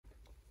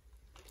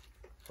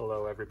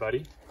Hello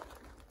everybody.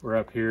 We're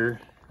up here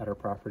at our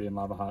property in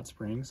Lava Hot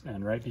Springs,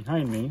 and right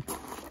behind me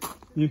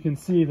you can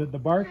see that the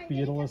bark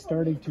beetle is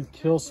starting to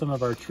kill some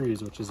of our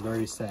trees, which is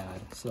very sad.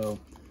 So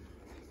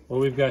what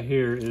we've got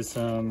here is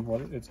some,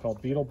 what it's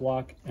called Beetle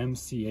Block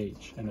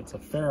MCH, and it's a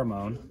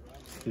pheromone,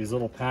 these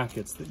little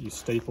packets that you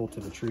staple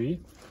to the tree,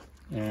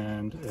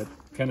 and it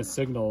kind of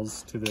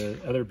signals to the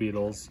other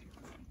beetles,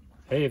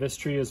 hey, this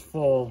tree is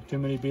full, too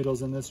many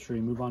beetles in this tree,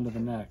 move on to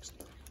the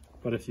next.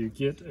 But if you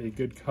get a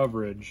good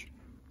coverage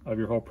of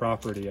your whole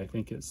property, I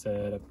think it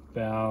said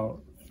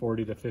about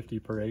 40 to 50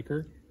 per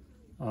acre,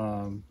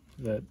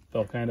 that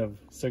they'll kind of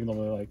signal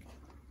to like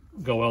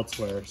go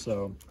elsewhere.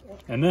 So,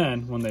 and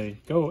then when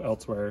they go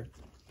elsewhere,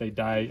 they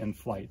die in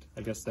flight.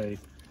 I guess they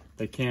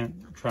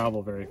can't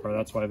travel very far.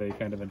 That's why they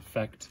kind of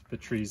infect the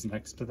trees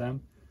next to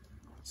them.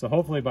 So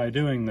hopefully by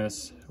doing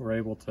this, we're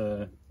able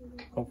to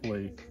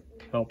hopefully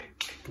help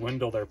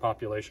dwindle their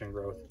population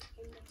growth.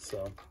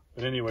 So,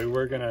 but anyway,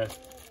 we're gonna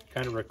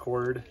kind of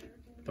record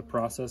the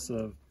process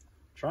of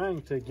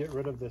trying to get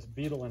rid of this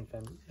beetle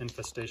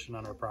infestation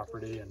on our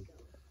property, and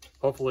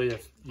hopefully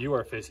if you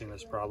are facing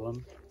this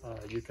problem,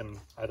 you can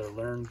either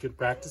learn good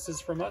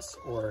practices from us,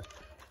 or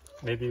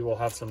maybe we'll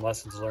have some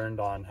lessons learned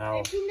on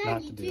how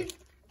not to do it.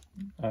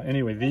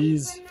 Anyway,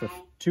 these, for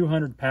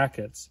 200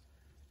 packets,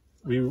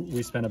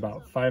 we spent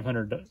about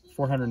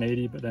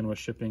 $480, but then with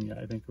shipping,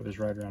 I think it was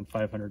right around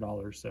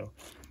 $500. So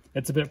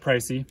it's a bit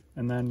pricey.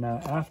 And then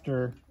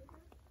after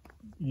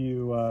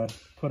you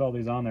put all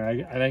these on there,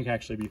 I think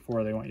actually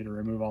before, they want you to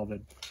remove all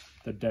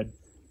the dead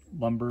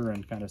lumber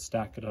and kind of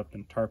stack it up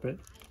and tarp it.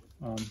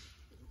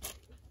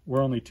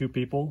 We're only 2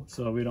 people,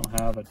 so we don't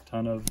have a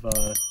ton of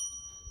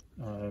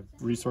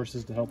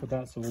resources to help with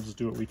that, so we'll just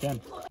do what we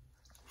can.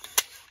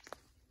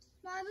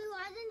 Mommy,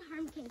 why didn't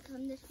harm can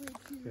come this way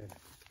too? Okay.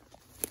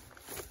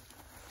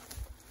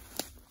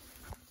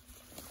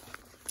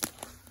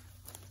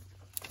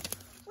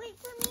 Wait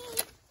for me.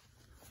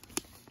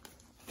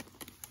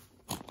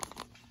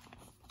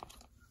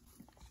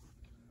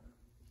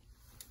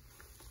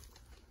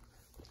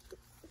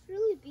 It's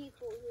really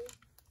beautiful here.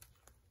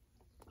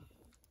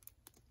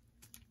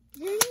 Is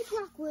there any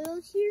black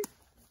widows here?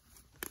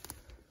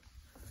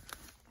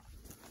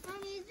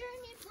 Mommy, is there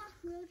any black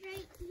widows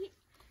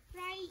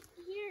right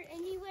here,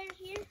 anywhere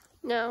here?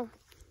 No.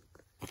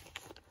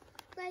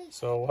 Like,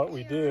 So what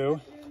we do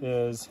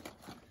is,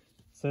 it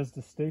says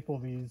to staple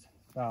these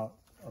about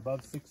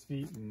above 6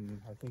 feet,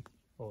 and I think,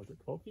 oh, is it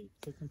 12 feet?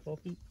 6 and 12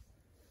 feet?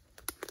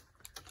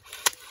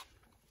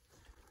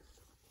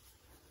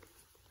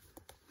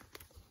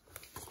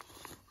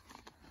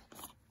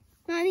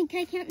 Mommy,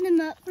 can I count them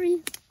up for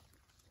you?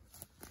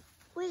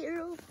 Wait,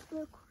 Earl,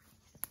 look.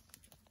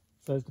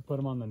 It says to put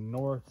them on the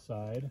north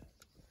side.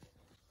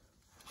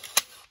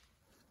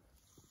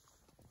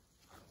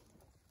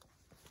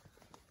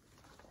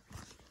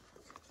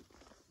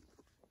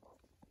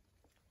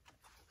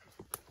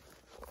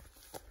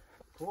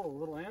 Cool, a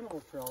little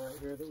animal trail right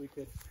here that we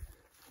could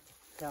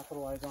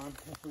capitalize on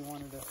if we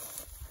wanted to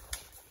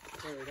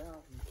carry it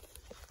out.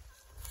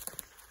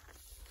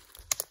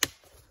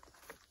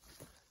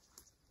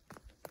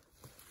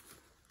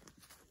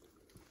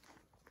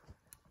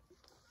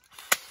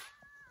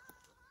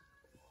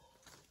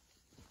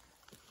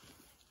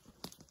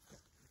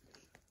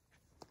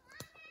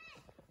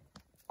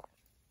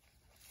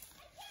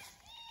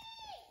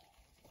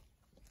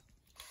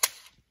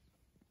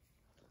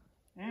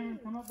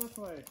 And come up this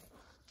way.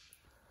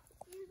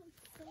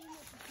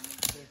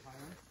 Okay,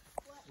 Hiram,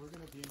 we're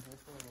going to be in here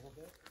for a little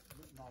bit,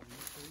 getting all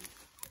these trees.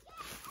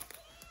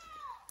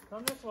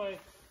 Come this way.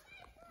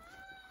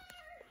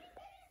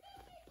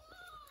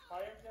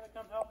 Hiram's going to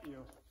come help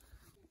you.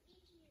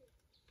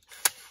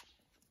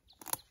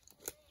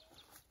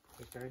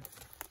 Okay.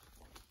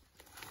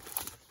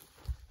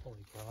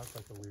 Holy cow, that's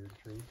like a weird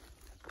tree.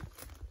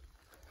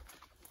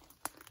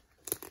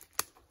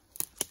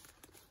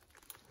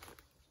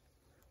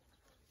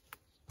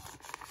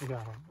 We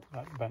got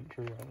that bent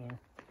tree right there.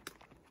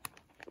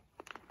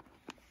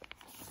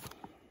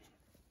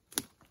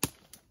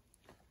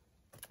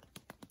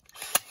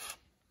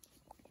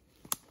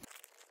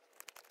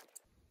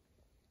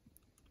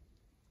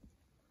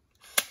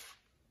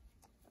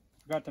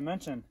 Forgot to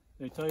mention,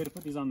 they tell you to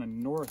put these on the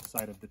north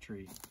side of the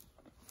tree.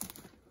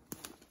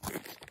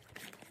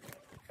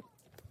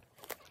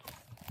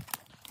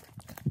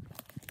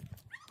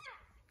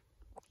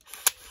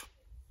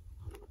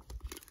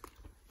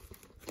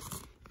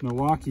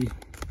 Milwaukee.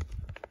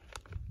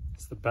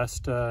 It's the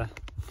best, I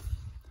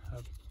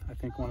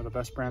think one of the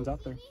best brands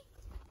out there.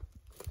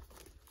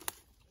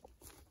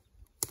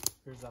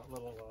 Here's that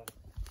little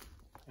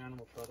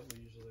animal trail that we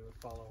usually would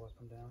follow up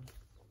and down.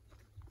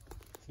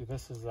 See,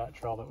 this is that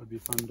trail that would be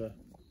fun to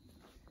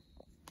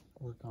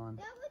work on.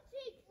 That would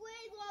take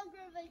way longer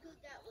if I go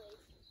that way.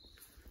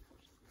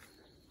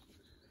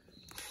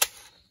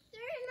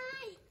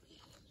 They're nice.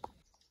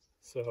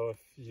 So if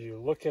you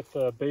look at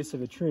the base of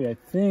the tree, I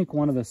think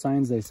one of the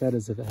signs they said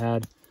is if it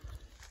had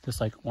this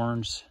like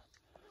orange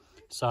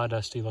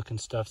sawdusty looking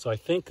stuff. So I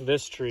think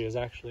this tree is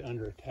actually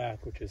under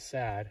attack, which is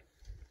sad.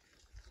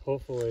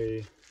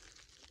 hopefully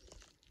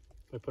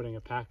by putting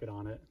a packet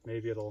on it,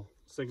 maybe it'll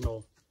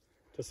signal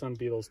to some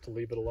beetles to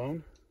leave it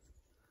alone.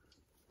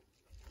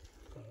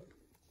 But,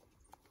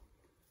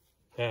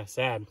 yeah,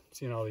 sad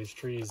seeing all these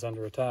trees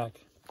under attack.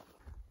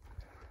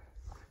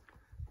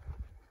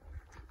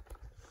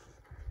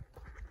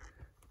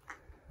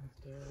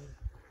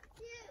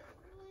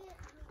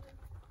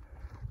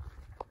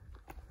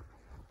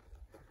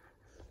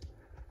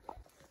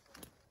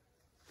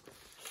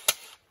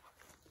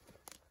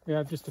 We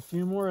have just a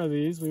few more of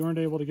these. We weren't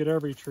able to get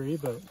every tree,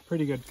 but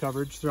pretty good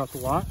coverage throughout the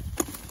lot.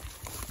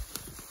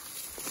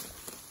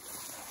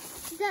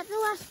 Is that the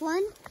last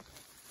one?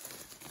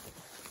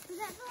 Is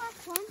that the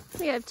last one?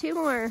 We have 2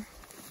 more.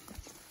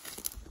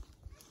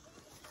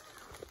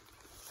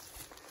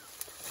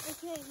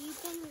 Okay, we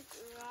can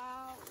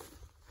growl.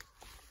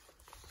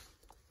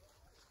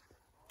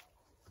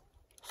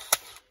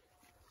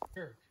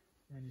 Here,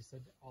 Randy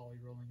said to Ollie,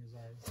 rolling his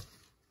eyes.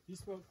 He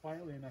spoke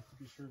quietly enough to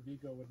be sure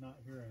Vigo would not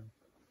hear him.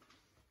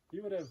 He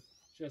would have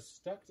just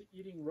stuck to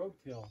eating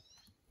roadkill.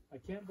 I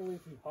can't believe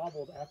he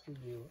hobbled after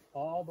you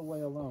all the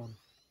way alone.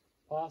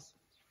 Boss,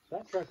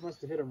 that truck must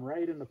have hit him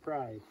right in the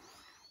pride.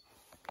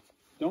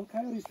 Don't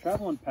coyotes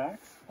travel in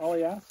packs?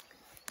 Ollie asked.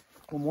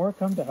 Will more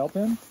come to help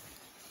him?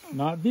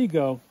 Not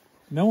Vigo.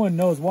 No one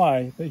knows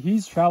why, but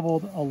he's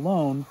traveled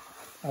alone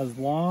as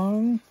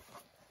long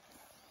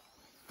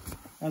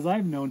as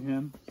I've known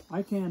him.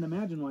 I can't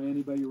imagine why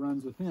anybody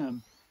runs with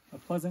him. A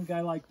pleasant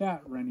guy like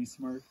that, Rennie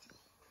smirked.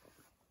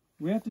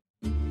 We have to